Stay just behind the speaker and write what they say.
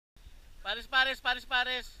Pares, pares, pares,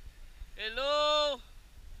 pares. Hello.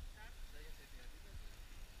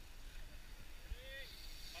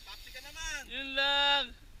 Matapsi ka naman. Yun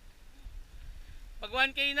lang. Pag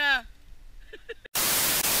 1K na.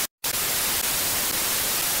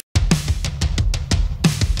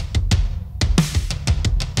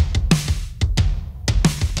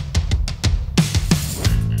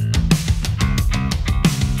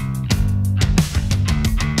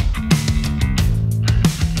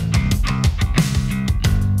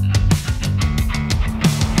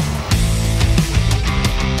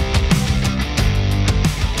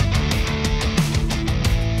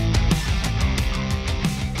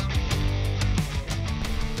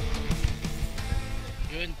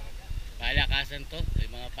 Yun, palakasan to,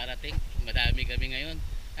 yung mga parating, madami kami ngayon.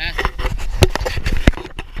 Ha?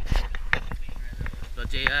 Bro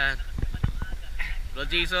JR, Bro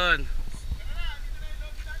Jason,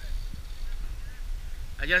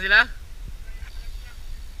 ayan sila?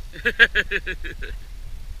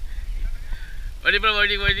 Morning bro,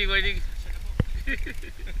 morning, morning, morning.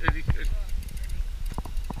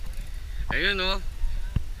 Ayun oh,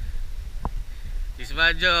 Sis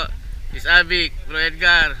Badjo, Sis Abik, Bro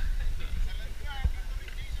Edgar,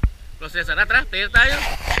 Bro Cesar, tara, player tayo.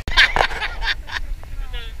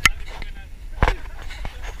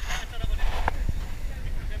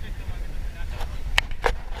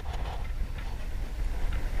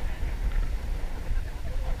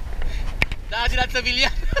 Daan sila sa bilya.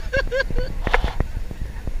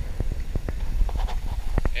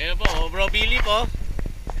 Ayun po, oh, Bro Billy po.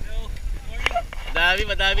 Hello, morning.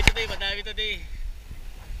 Madami today.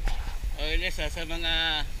 Oh, sa mga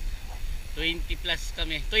 20 plus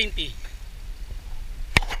kami, 20.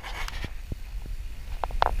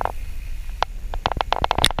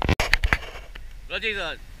 Bro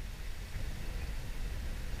Jason,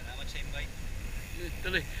 Salamat sa invite.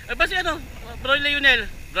 tuloy. Ay ba si ano? Bro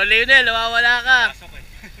Leonel, nawawala ka. Pasok eh.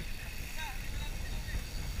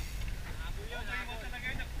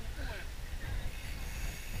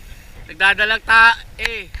 Nagdadalang ta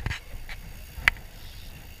eh.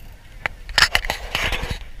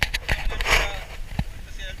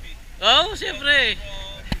 Oh, siyempre.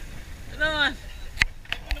 Ano naman?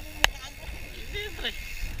 Siyempre.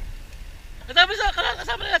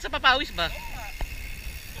 Kasama nila sa papawis ba?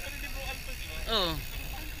 Oo.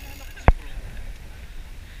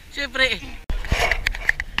 Siyempre.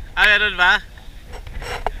 Ah, meron ba?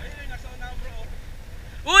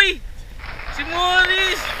 Uy! Si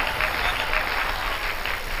Morris!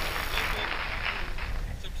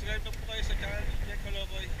 Subscribe na po kayo sa channel ni Jack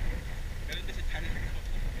Kolokoy. Ganun din sa channel ko.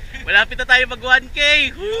 Malapit na tayo mag 1K!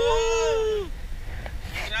 Woo!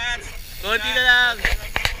 Congrats! Konti na lang!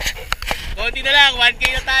 1K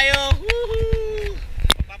na tayo! Woohoo!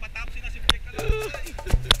 Papatapsin na si Jack Kolokoy.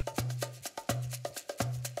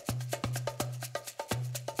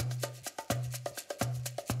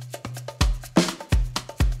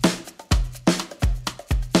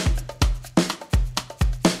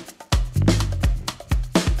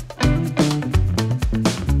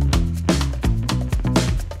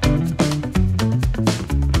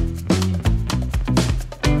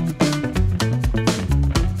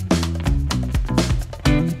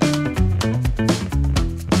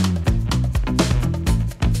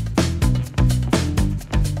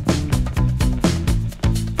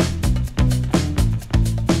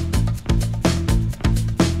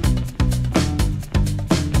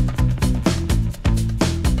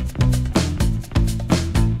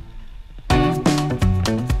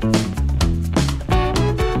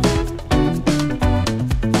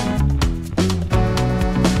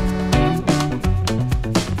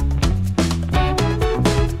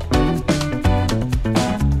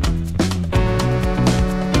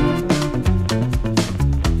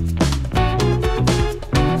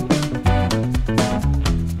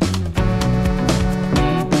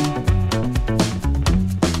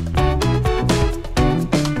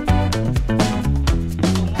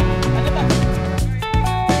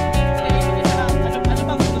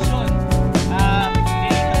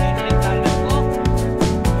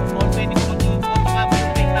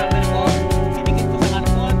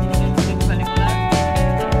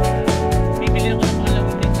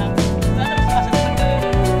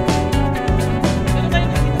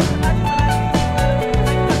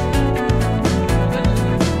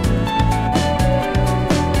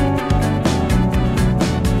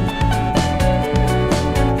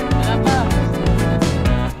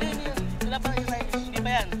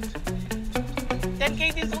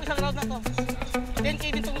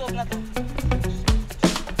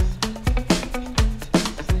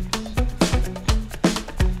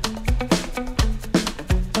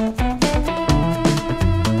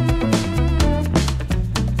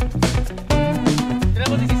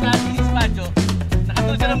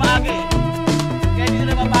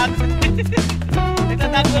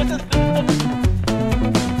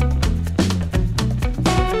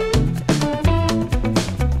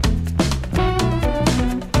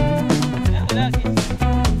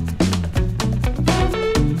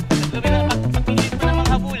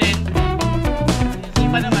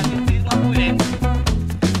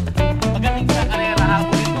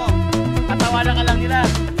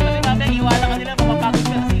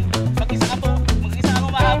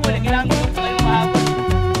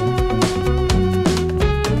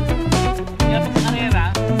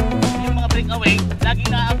 away, laging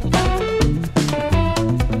naaabutan.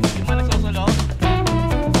 Yung mga nagsosolo,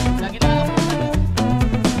 laging naaabutan yun.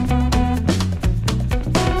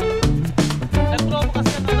 Nag-promo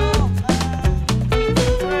kasi ang ano,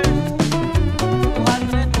 first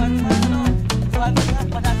 200, 200 na,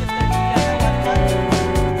 panatin 30 yata,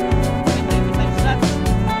 25 slots.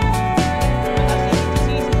 Naka 70cc,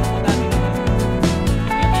 so dami naman.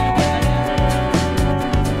 Yan yung ganda niya.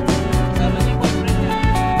 Kasama niya yung boyfriend niya.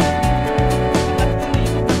 Sikat ko na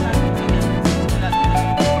yung kapatid.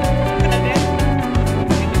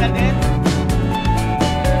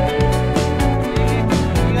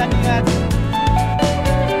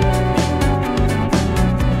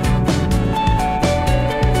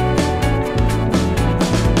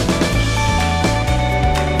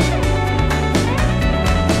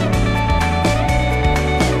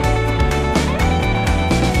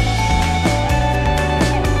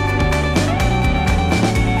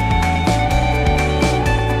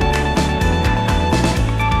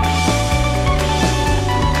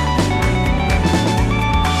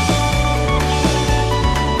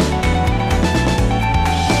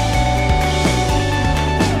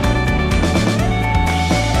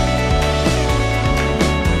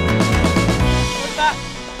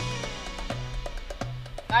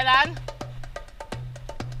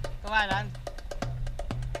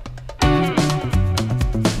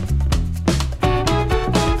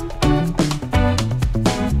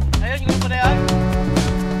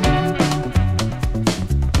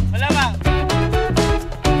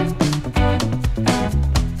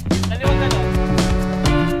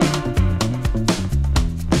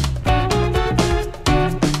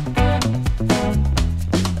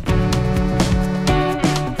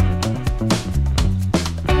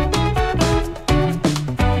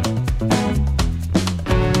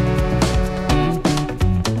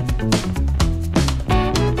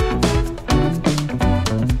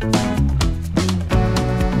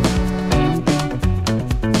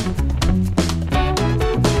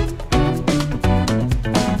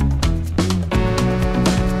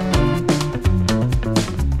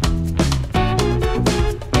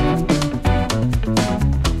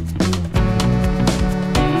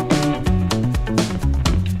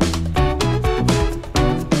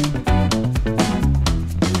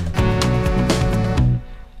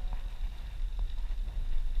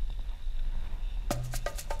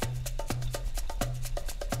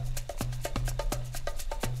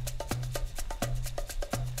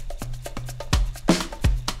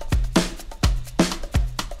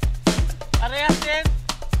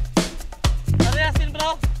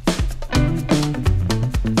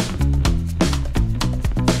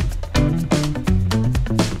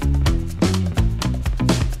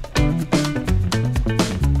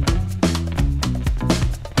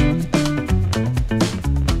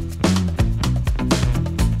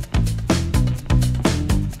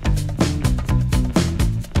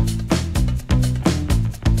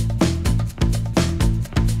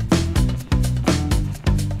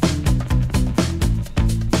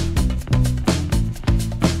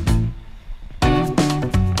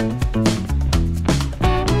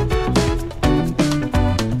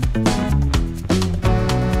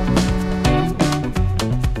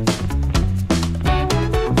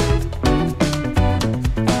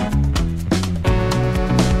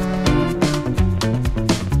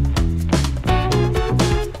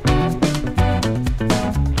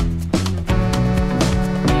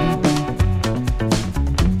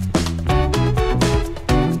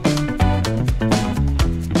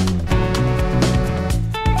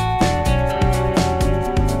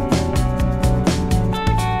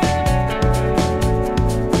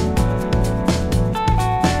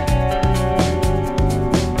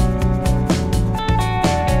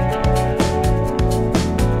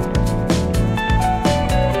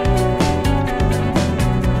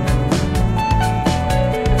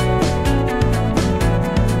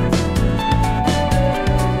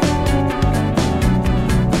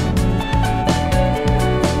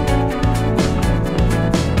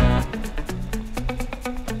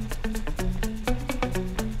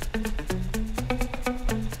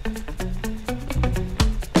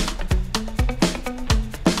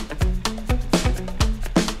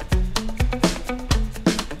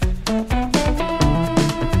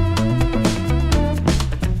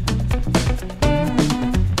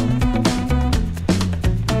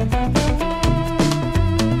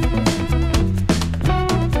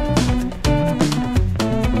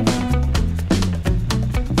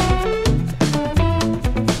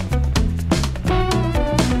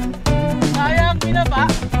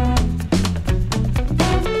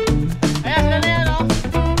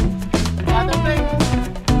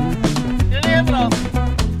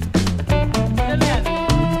 Ilan na yan?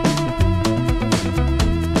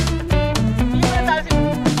 Hindi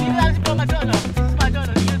mo natalo si Pamajo, no? Si Pamajo,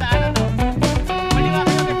 no? Hindi mo natalo, no? Maliwa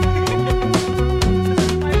kayo.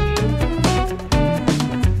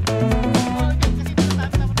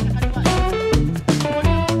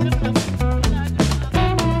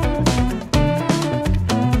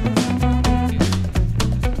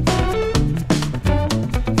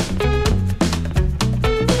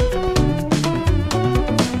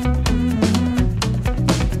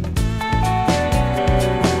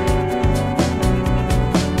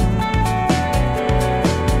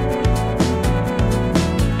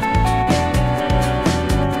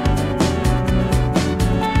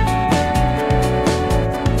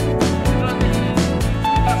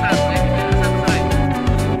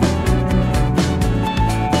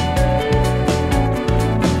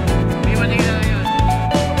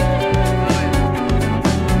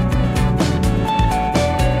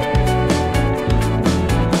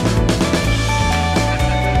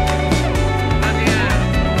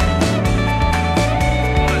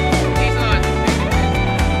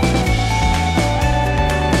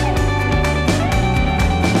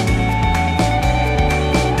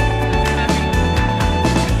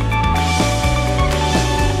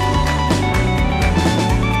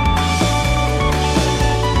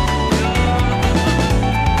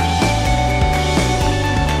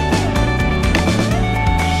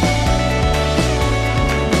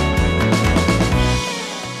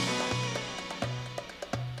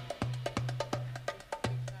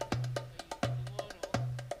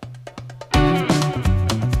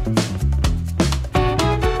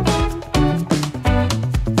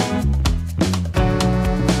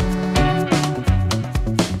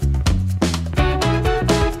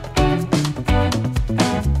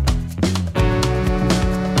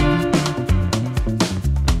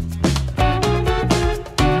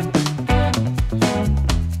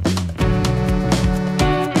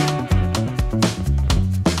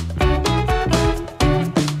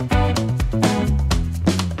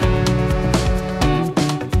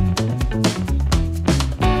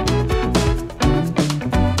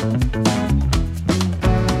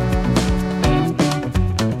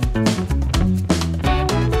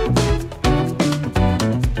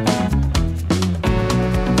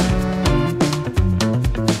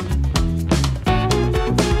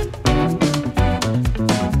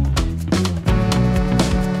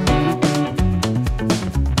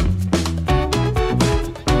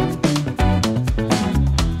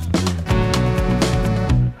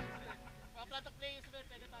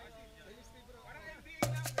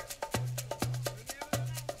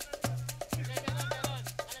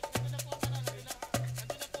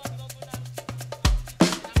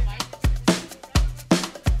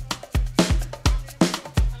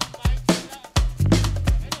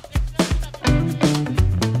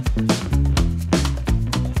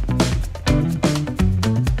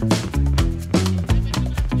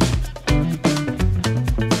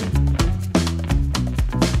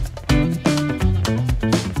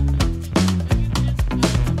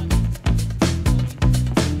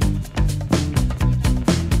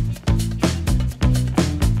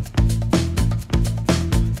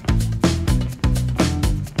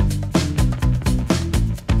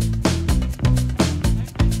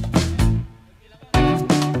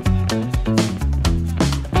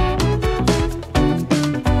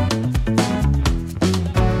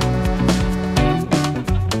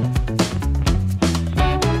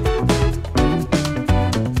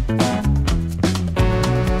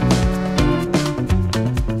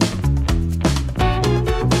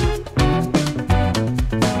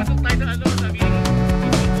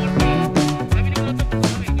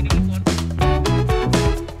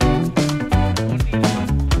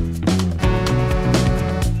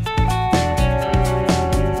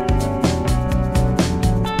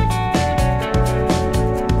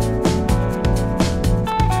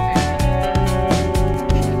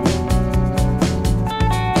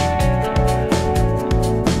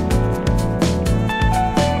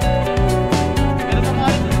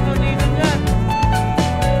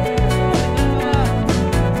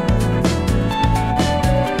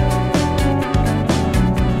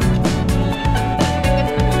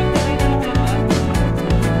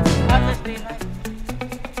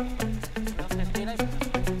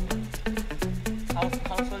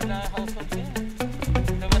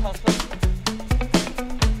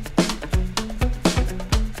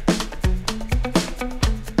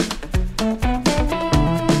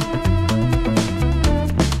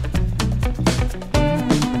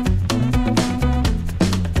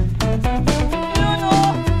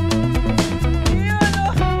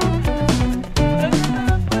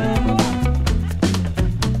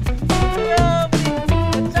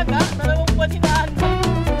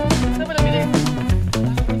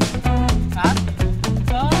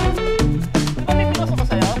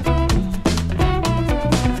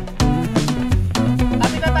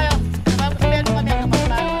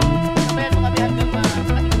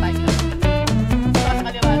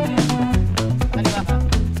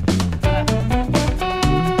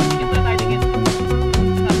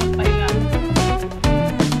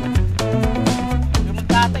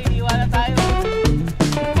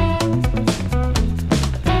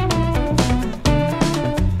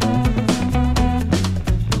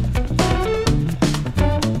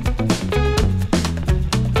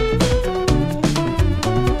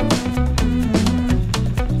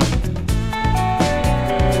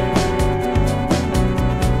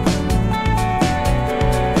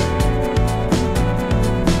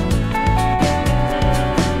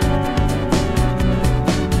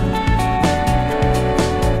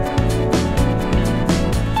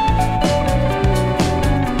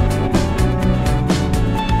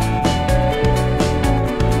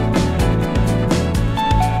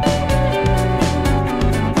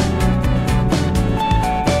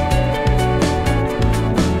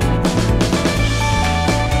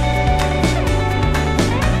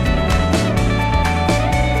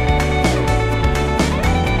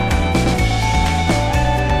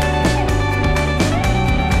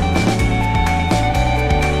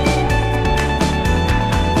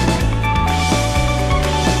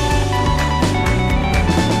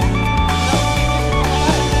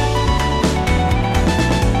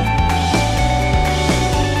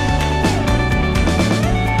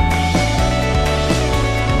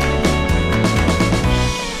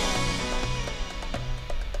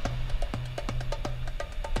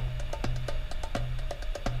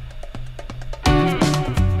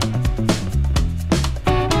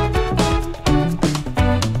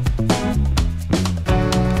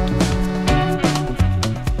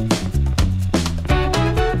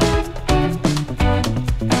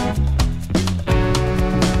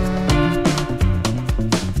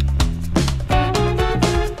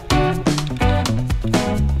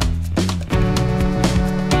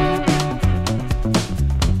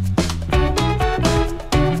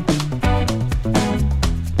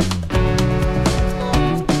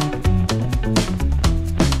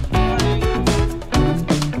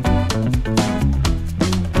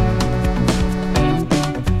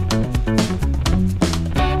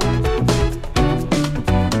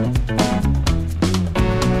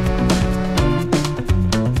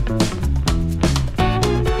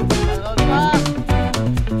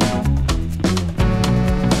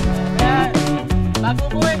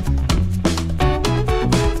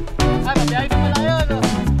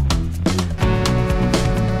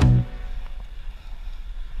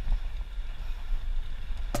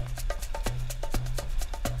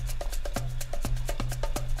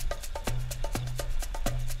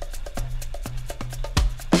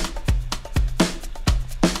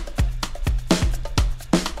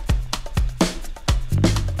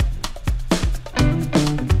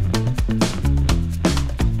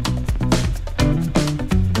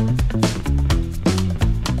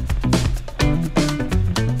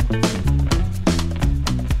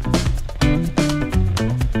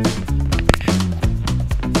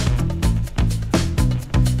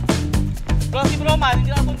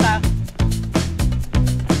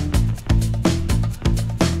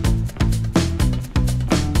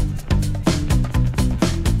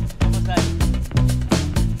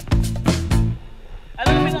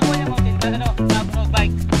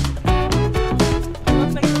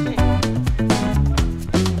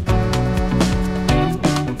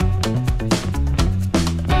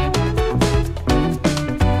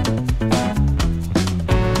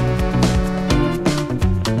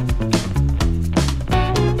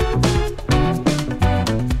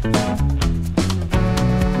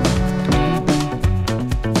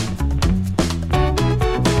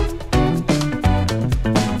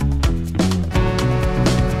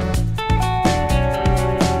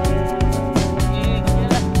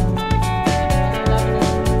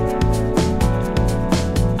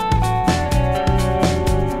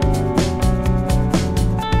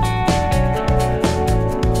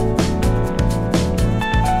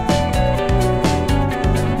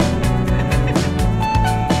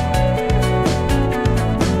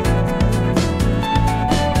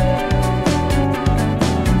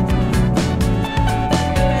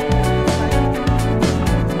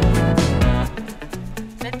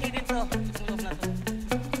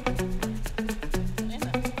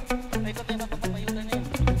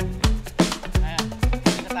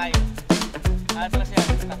 Atras yan.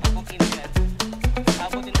 Tatakbong kilo yan.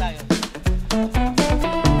 Abutin tayo.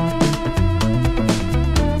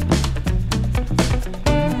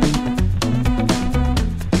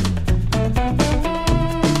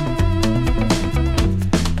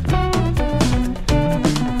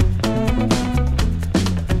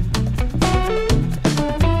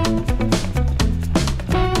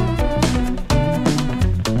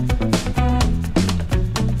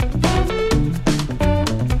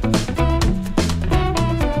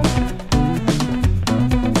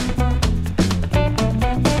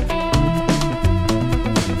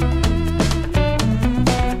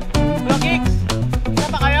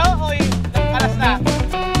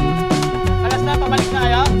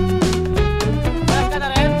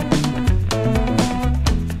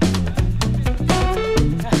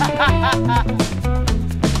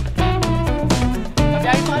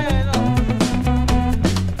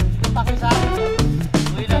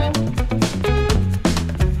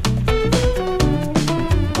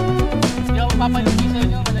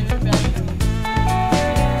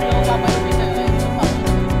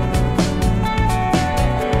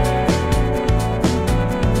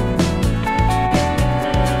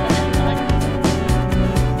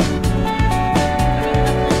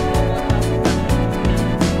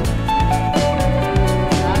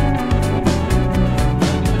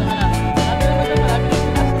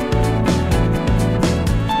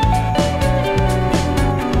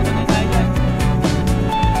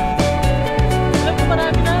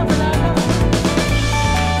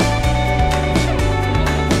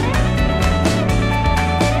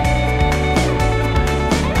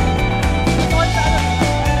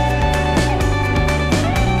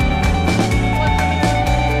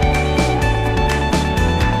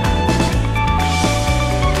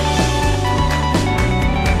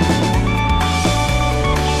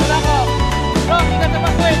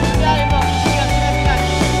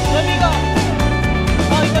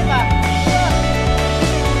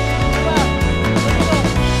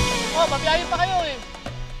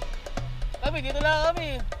 Dito lang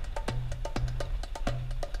kami.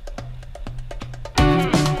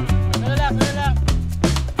 Sala lang, sala lang.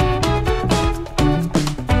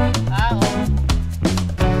 Oo.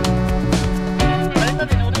 Balik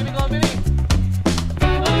natin, una yung recovery.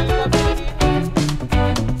 Una yung recovery dito.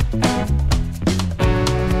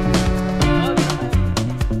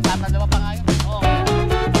 Tatalawa pa nga yun. Oo.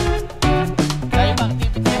 Tayo pa,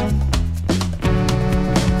 activity.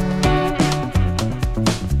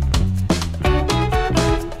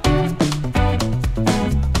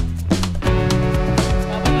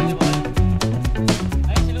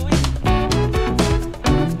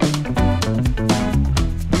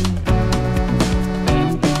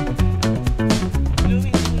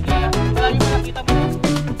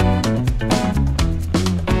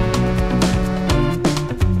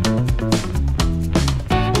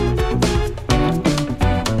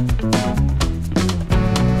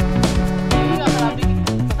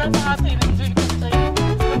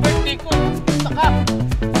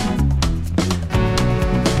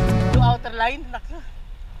 Line, naka.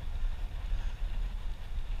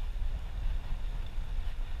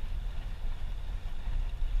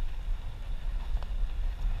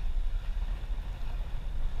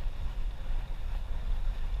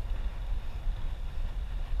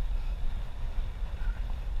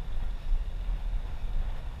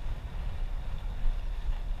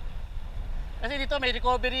 Kasi dito may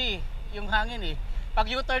recovery yung hangin eh. Pag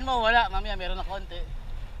U-turn mo wala, mamaya meron na konti.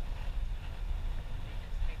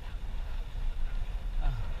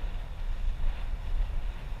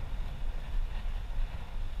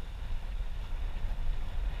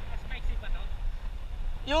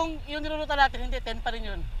 Yung nilurutan natin, hindi, 10 pa rin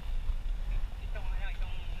yun. Itong route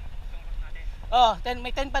natin. Oh, 10,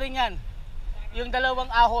 may 10 pa rin yan. Yung dalawang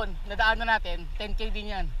ahon na daanan natin, 10K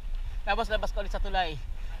din yan. Tapos labas ko ulit sa tulay.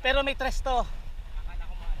 Pero may tres to. Akala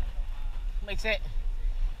ko maano to. Maiksi.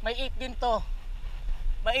 May 8 din to.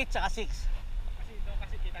 May 8 saka 6. Kasi doon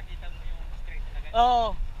kasi kita-kita mo yung straight talaga.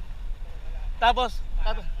 Oo. Tapos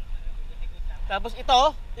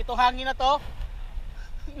itong hangin na to,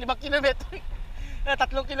 5 kilometro. 3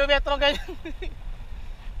 kilometro ganyan.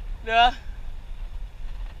 Diba?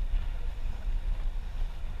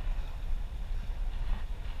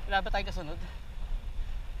 Wala ba tayong kasunod?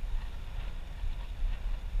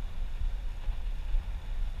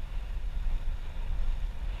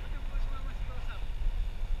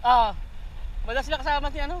 Madalas sila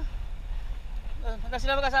kasama ni ano? Madalas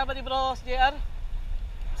sila magkasama ni Bros JR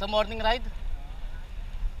sa morning ride.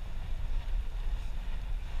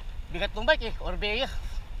 Bigat ng bike eh, Orbeya.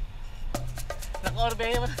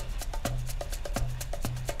 Naka-Orbeya mo na.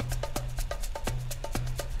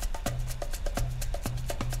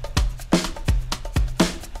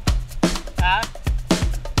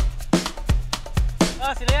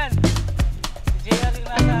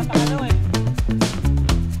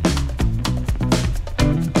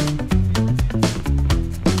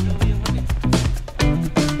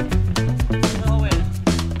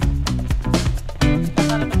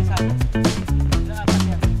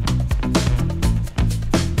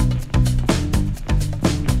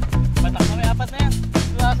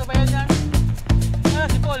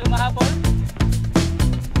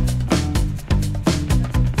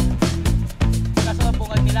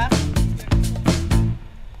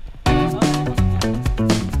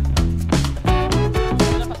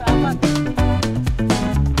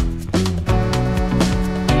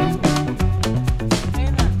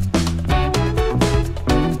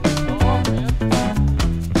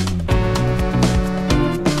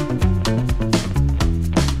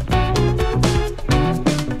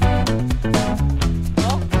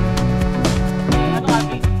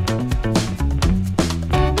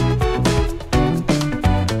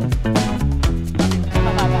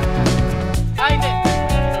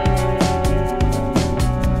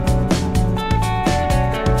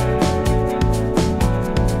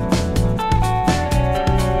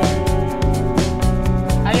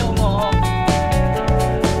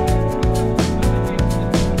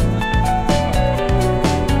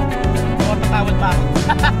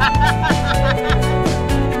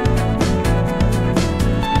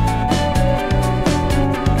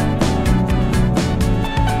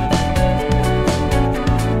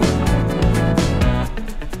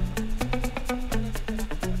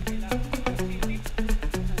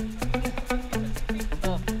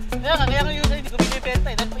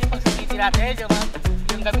 natin,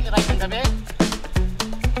 yung gabi, ride ng gabi.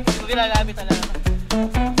 Hindi ko ginagamit talaga.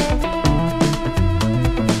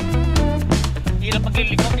 Hirap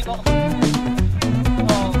paglilikot, di ko.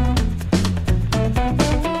 Oo.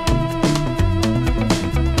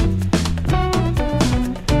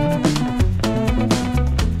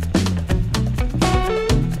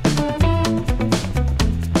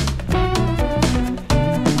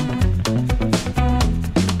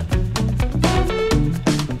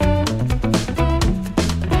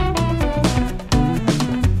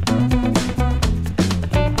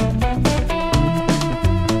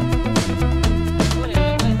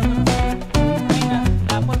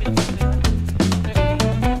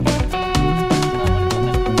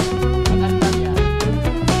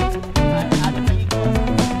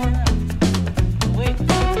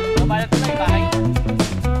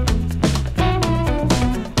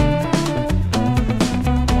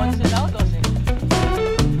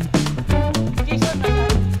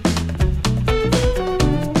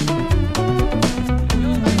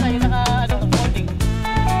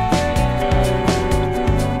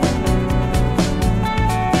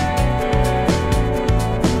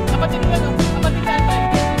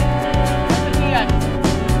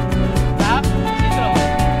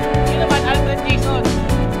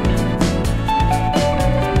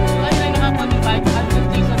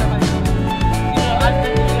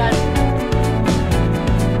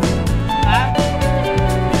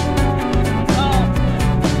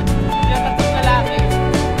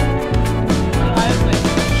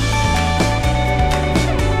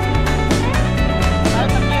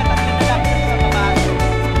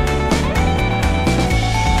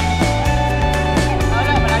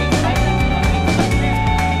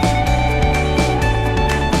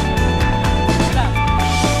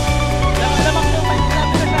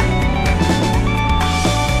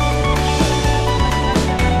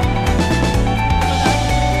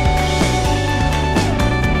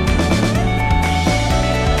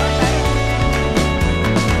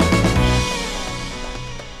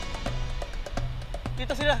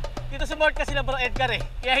 Dito sa Mort kasi na Bro Edgar eh.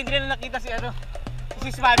 Kaya hindi nila nakita si si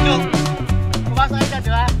Smadjo. Pumasok kayo dyan, di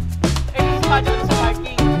ba? Eh, si Smadjo sa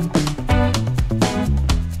parking.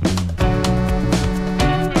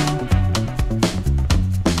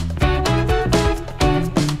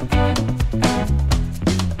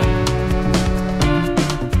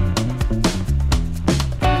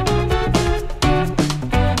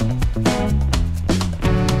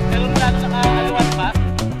 Pero mula nung nakakaliwan pa,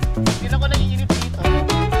 hindi na ako naiinip dito.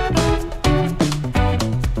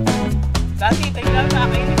 Dati, tayo lang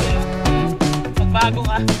nakakainip yun. Pagbago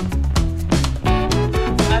ka.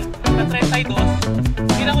 At na 32,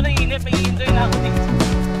 hindi na ako naiinip, nai-enjoy na ako dito.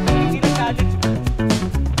 Hindi na challenge pa.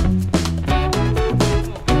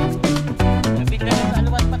 Nabit ka sa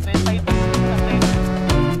aluwan pa, 32.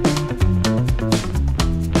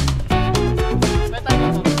 Pwede tayo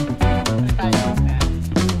to. Pwede tayo.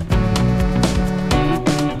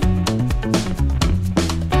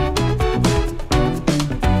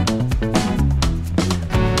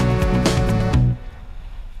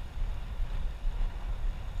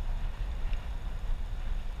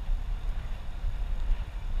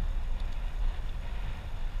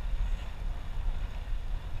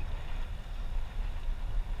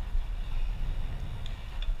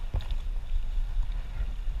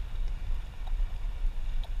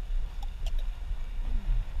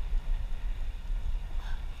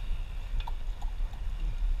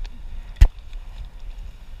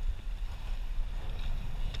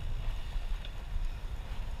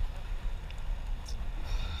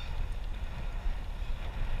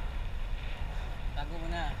 Tago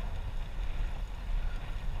mo na.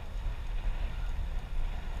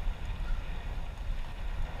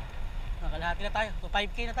 Nakalahati na tayo. To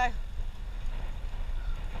 5K na tayo.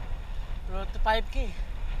 Road to 5K.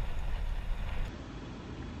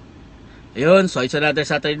 Ayun, so it's another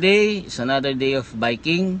Saturday. It's another day of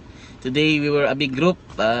biking. Today we were a big group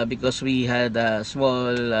because we had a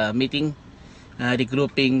small meeting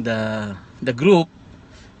regrouping the group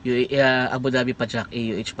Abu Dhabi Padyak,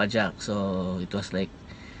 AUH Padyak. So it was like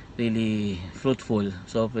really fruitful.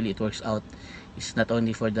 So hopefully it works out. It's not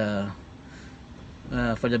only for the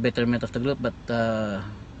betterment of the group, but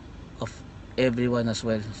of everyone as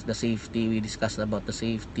well. The safety, we discussed about the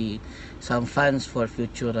safety, some funds for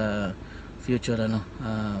future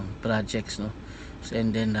projects, no. So, and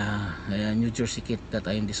then New Jersey kit that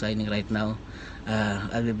I am designing right now.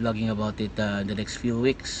 I'll be vlogging about it the next few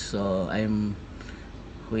weeks. So I'm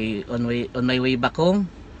on my way back home.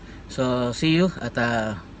 So see you at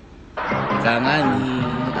Ika nga ni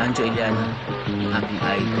Anjo Iliana, aking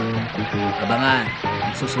idol. Abangan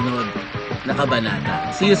ang susunod na kabanata.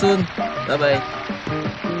 See you soon. Bye-bye.